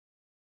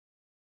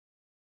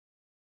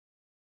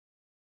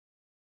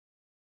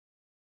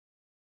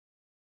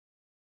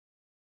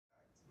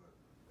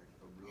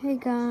Hey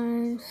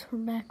guys, we're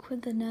back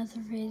with another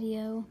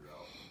video.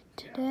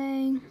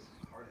 Today,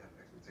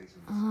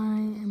 I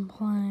am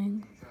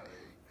playing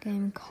a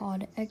game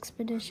called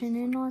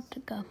Expedition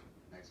Antarctica.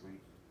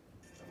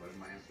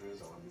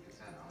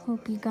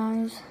 Hope you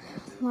guys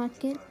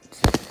like it.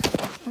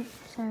 Oh,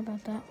 sorry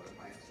about that.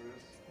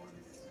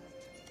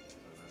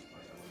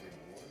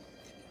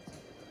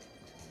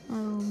 Oh,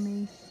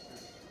 me.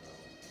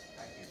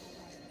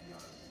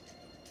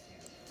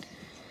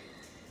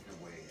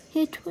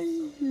 It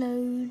will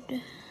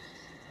load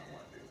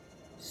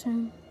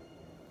soon.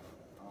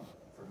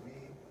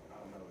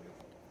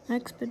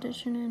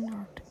 Expedition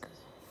Antarctica.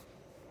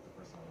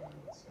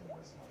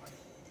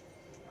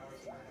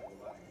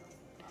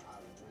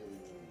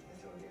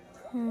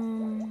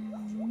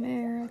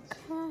 America.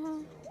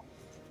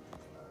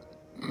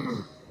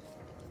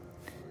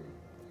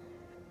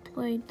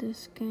 Played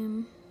this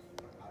game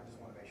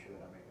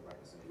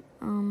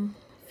a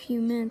few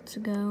minutes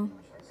ago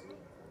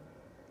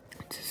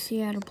to see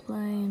how to play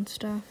and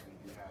stuff.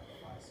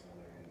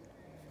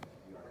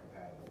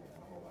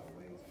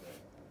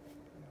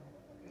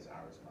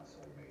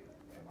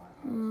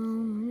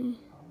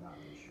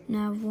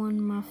 Now I've won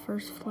my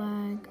first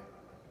flag.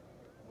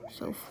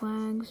 So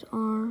flags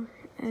are,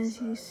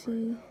 as you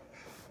see,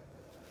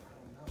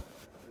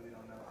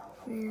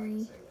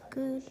 very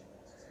good.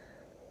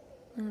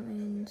 That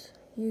means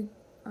you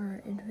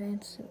are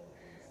advanced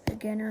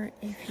beginner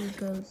if you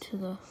go to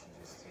the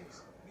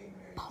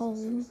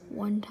pole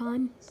one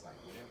time.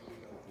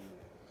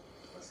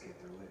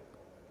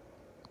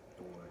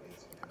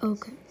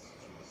 Okay.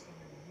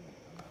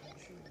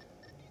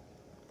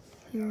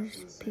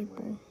 Here's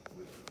people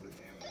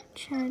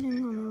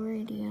chatting on the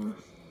radio.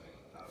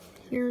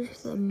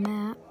 Here's the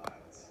map.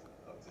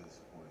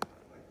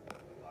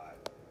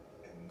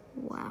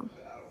 Wow.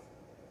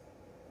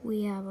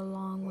 We have a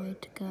long way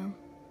to go.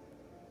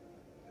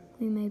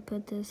 We may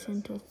put this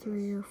into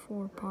 3 or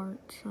 4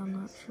 parts, I'm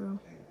not sure.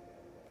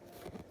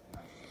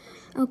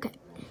 Okay,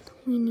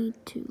 we need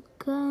to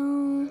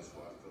go.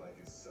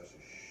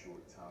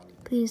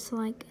 Please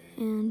like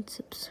and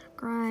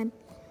subscribe.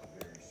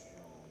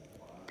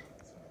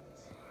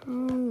 Oh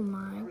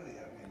my.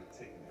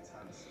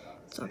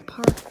 It's a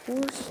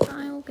parkour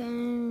style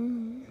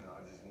game.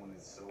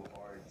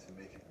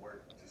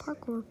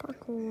 Parkour.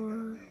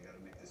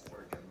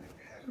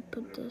 I'll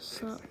put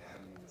this up.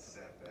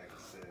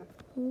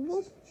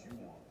 Whoop.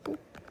 Boop.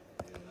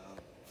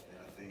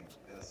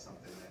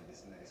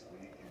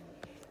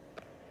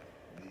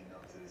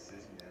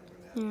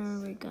 There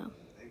we go.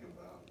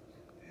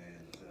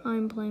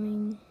 I'm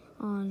playing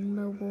on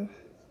mobile,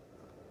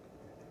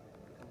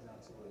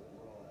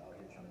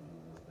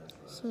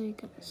 so you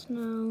guys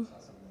know.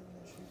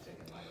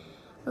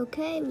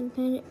 Okay, we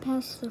made it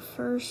past the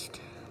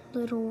first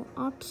little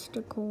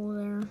obstacle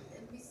there.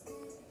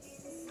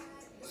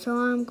 So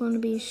I'm going to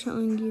be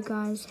showing you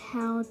guys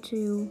how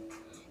to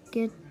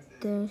get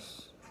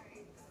this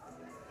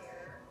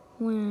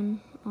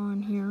win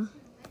on here.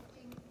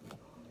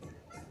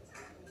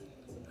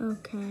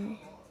 Okay.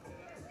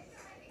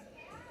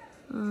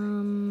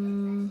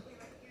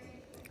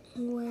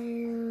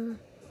 Where?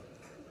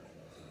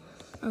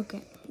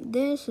 Okay,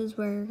 this is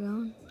where you're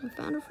going. I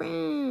found a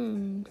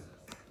friend.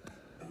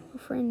 A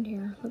friend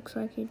here. Looks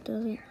like he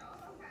doesn't.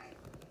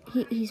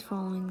 He's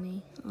following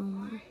me. Oh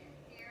my.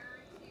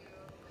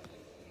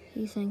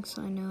 He thinks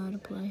I know how to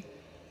play.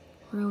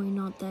 Really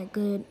not that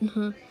good.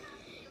 If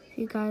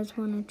you guys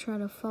want to try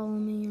to follow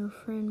me or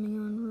friend me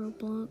on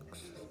Roblox,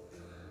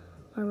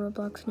 my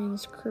Roblox name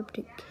is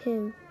Cryptic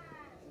Kid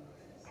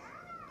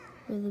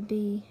with a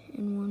B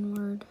in one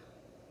word.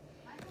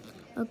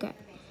 Okay.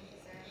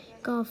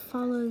 Gotta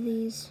follow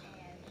these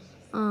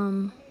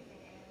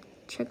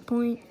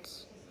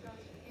checkpoints.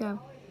 You have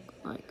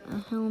like a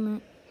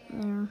helmet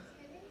there.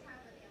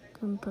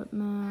 Can put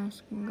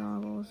mask and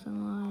goggles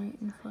and light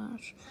and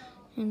flash.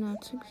 And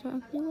that's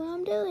exactly what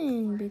I'm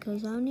doing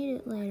because I'll need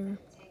it later.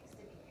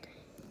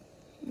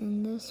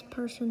 And this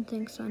person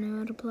thinks I know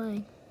how to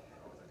play,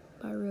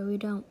 but I really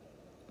don't.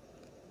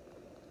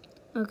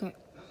 Okay.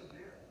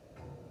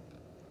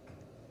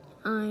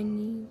 I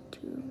need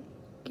to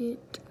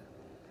get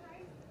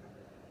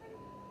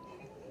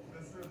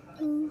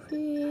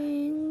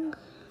moving.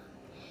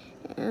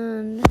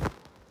 And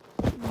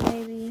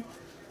maybe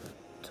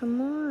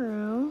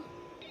tomorrow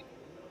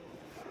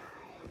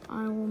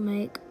I will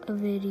make a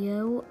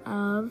video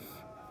of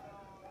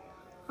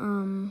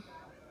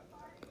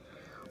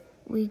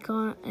we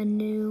got a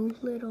new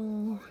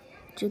little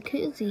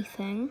jacuzzi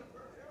thing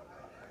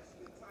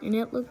and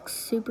it looks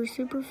super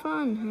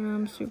fun and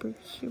I'm super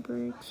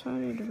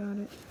excited about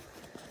it.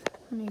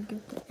 I need to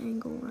get the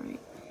angle right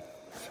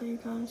so you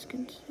guys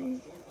can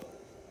see.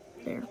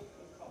 There.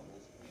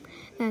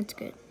 That's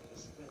good.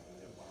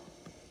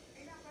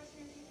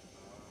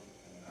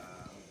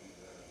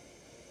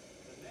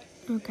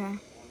 Okay.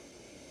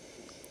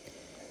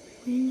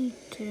 We need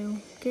to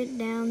get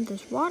down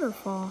this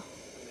waterfall.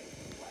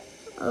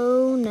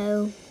 Oh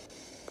no.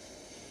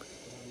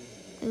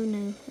 Oh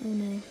no.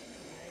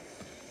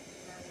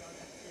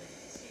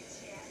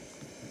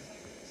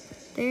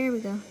 There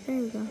we go.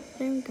 There we go.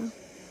 There we go.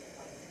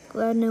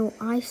 Glad no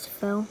ice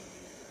fell.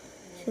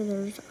 So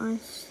there's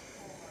ice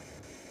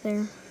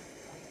there.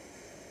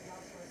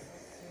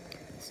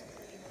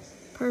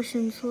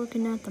 Person's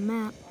looking at the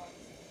map.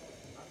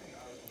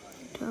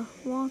 To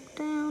walk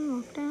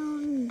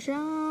down,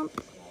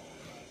 jump.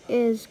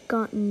 It's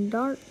gotten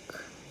dark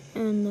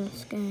in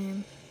this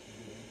game.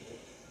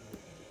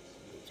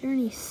 Is there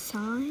any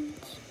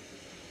signs?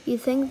 You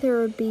think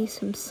there would be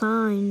some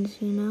signs,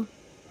 you know?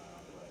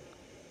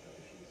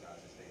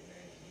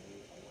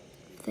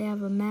 If they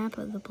have a map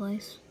of the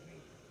place.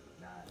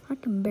 I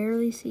can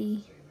barely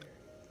see.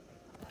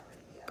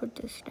 Put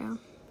this down.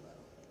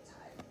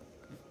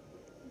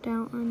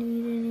 Doubt I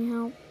need any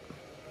help.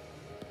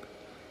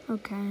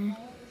 Okay.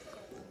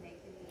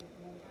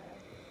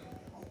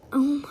 Oh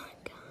my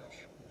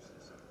gosh.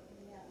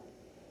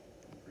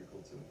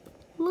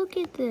 Look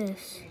at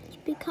this. It's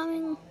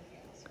becoming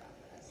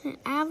an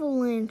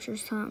avalanche or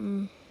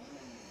something.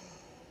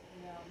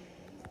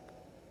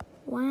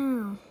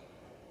 Wow.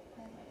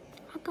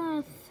 I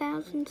got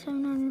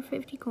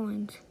 1,750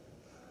 coins.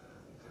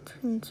 That's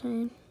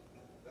insane.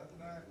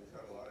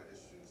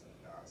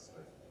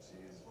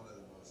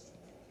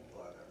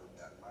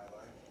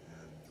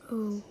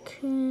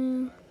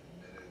 Okay.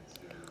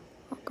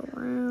 Walk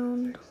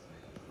around.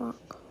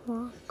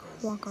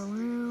 Walk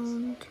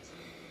around.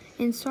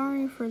 And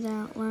sorry for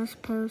that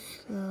last post,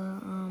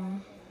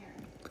 what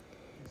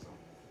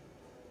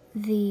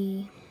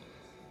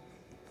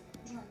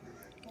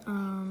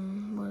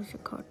is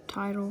it called?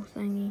 Title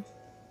thingy.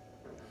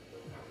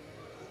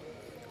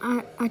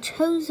 I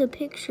chose a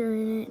picture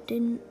and it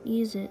didn't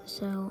use it,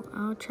 so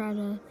I'll try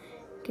to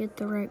get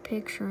the right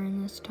picture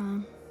in this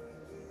time.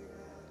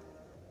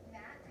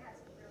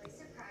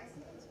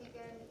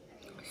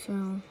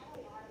 So,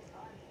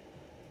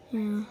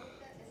 yeah.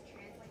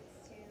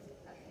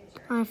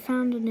 I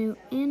found a new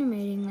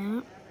animating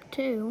app,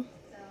 too.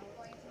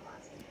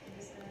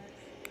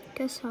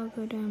 Guess I'll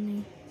go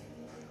down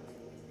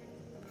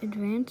the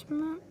advanced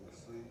map.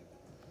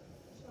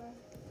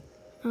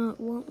 It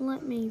won't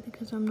let me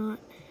because I'm not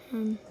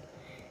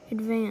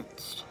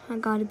advanced. I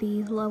gotta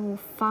be level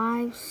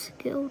 5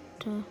 skilled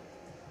to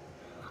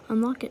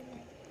unlock it.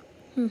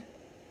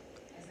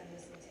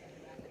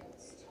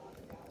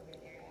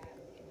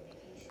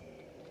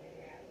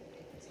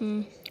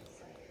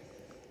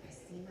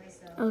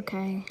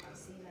 Okay.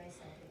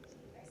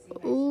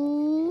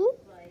 Ooh,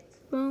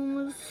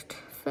 almost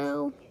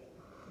fell.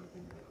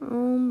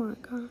 Oh my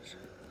gosh.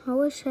 I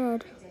wish I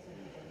had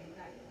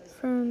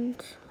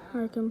friends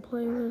I can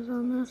play with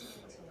on this.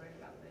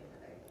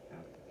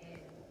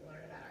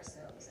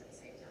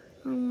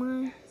 Oh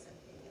my.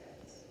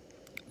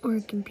 Or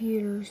a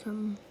computer or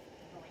something.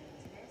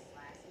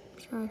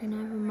 So I can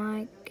have a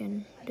mic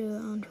and do it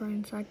on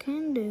trains. I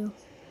can do.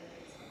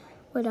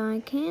 What I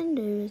can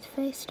do is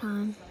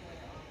FaceTime.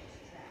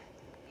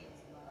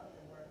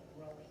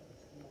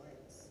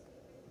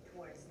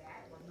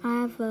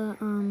 I have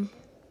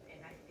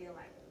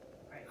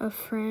a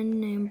friend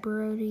named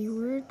Brody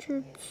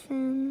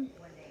Richardson.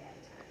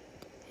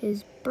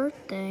 His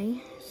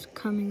birthday is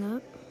coming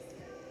up.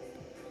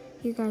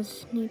 You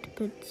guys need to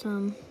put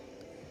some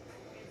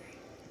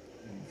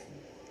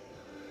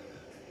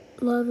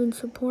love and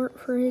support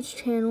for his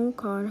channel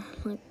called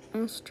like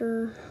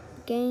Esther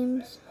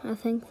Games. I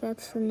think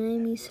that's the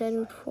name he said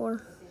it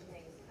for.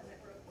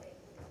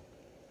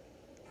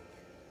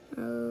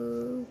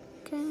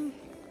 Okay.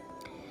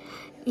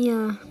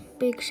 Yeah,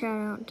 big shout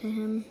out to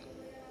him.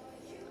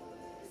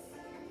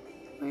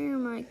 Where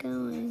am I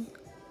going?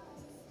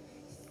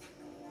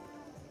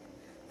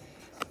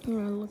 I'm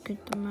gonna look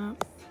at the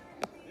map.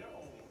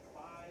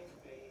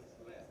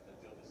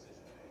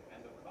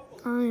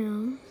 I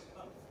am.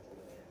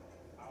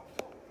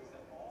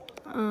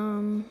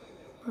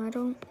 I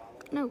don't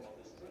know.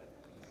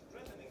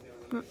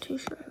 Not too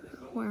sure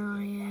where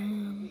I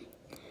am.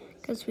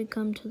 Guess we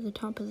come to the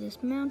top of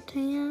this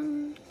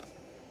mountain.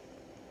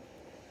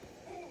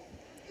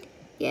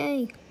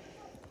 Yay!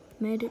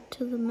 Made it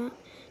to the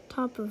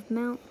top of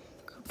Mount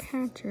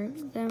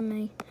Kirkpatrick. That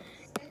may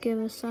give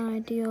us an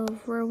idea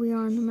of where we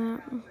are on the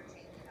map.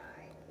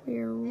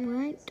 We're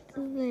right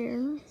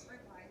there.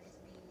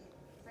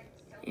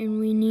 And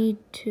we need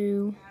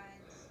to...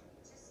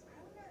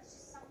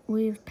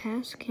 We've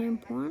passed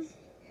Camp 1.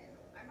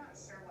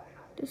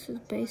 This is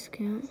base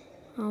camp.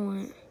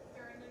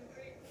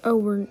 Oh,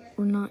 we're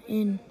not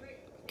in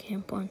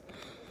Camp 1.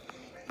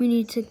 We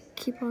need to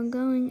keep on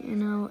going,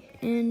 and I'll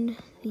end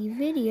the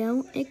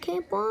video at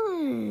Camp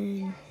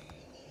 1.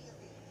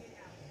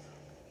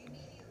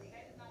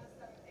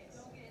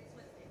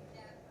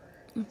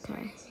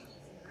 Okay.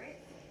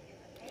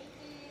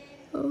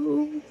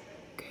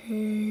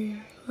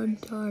 Okay. I'm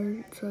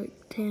tired. It's like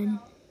 10.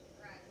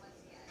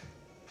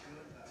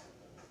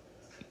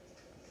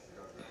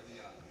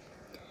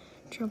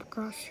 Jump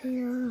across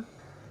here.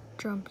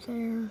 Jump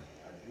there.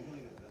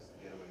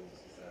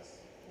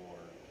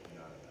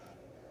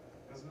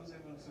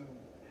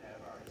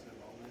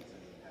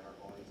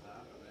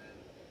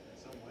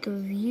 The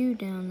view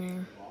down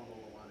there.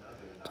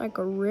 It's like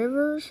a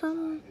river or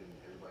something.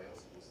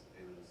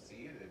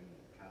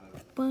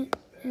 What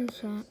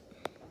is that?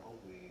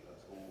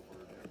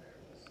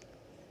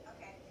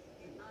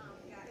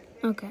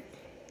 Okay.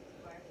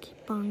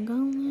 Keep on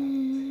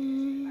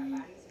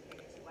going.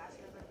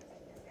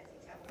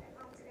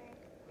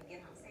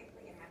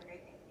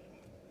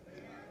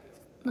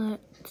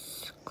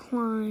 Let's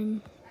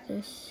climb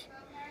this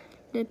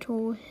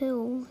little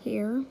hill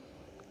here.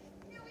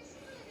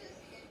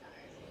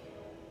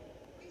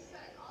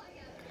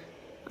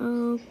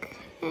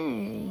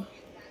 Okay.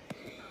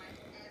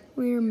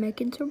 We're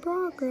making some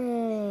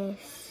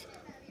progress.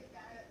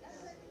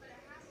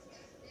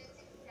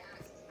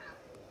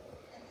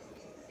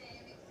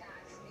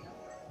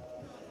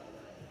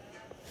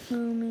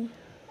 Mommy.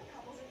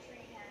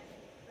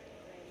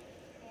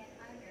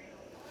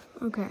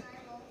 Okay.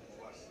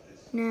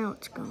 Now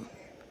it's gone.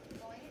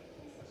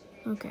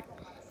 Okay.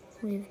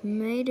 We've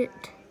made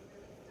it.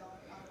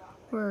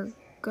 We're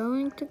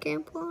going to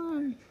Camp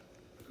 1.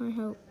 I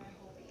hope.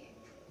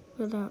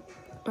 Without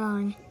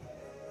dying.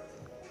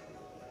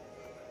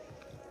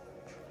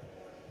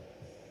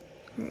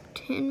 We're at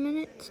 10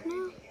 minutes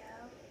now.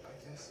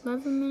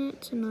 11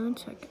 minutes and 9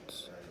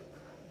 seconds.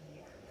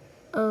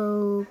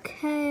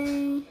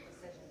 Okay.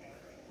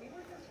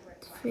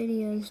 This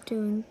video is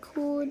doing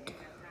good.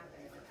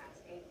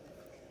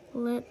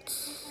 Let's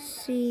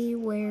see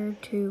where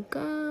to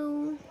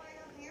go.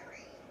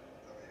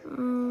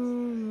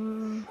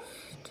 Almost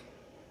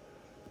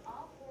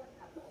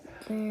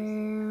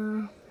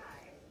there.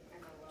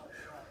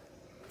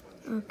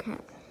 Okay.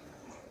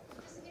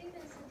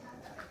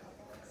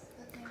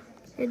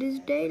 It is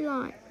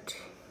daylight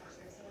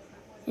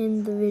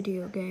in the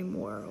video game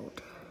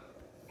world.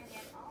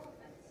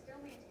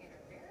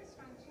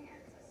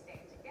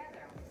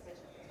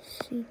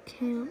 See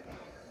camp.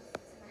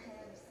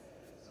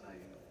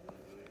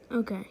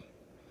 Okay.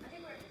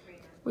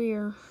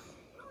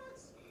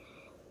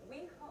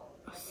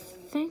 I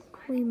think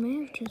we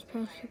may have just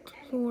passed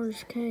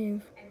Explorer's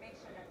Cave.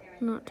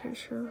 I'm not too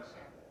sure.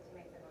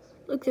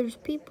 Look, there's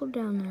people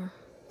down there.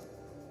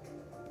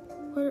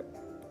 What?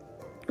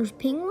 There's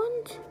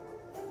penguins?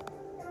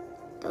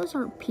 Those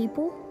aren't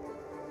people.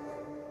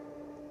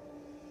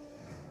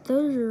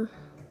 Those are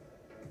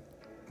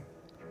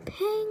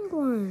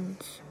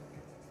penguins.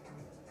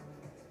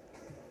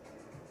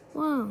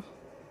 Wow.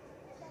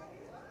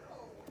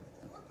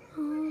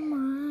 Oh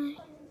my.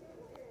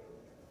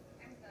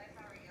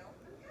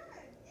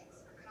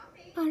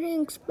 I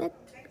didn't expect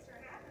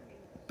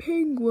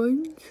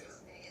penguins.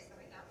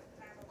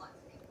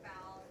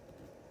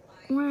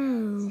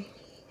 Wow.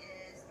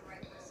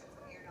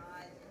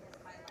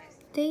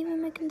 They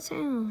even making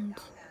sounds.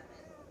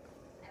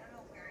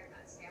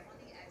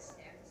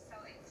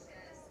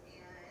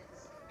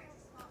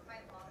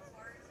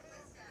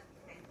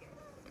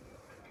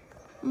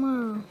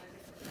 Wow.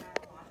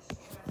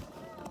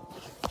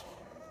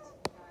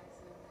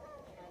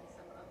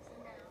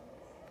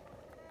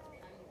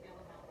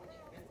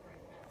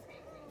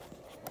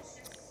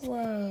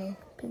 Whoa.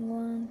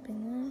 Penguin,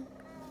 penguin.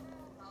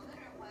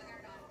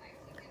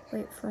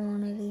 Wait for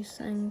one of these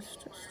things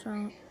to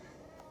stop.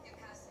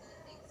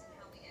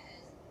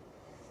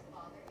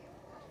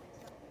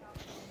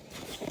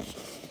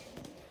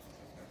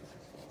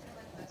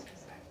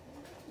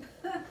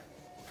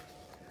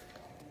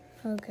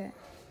 Okay.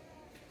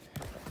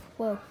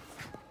 Whoa.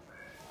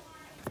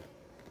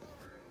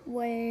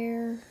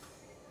 Where?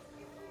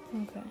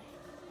 Okay.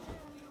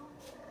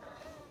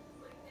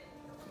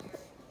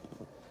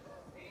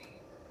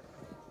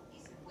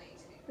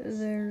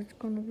 There's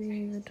gonna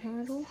be the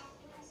title.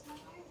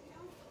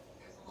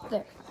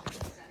 There.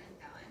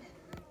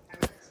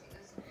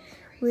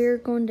 We're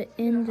going to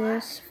end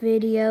this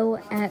video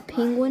at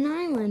Penguin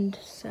Island.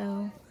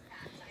 So,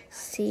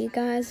 see you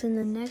guys in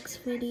the next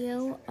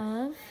video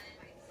of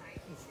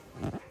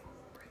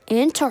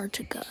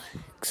Antarctica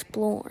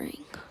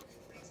exploring.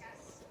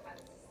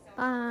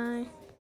 Bye.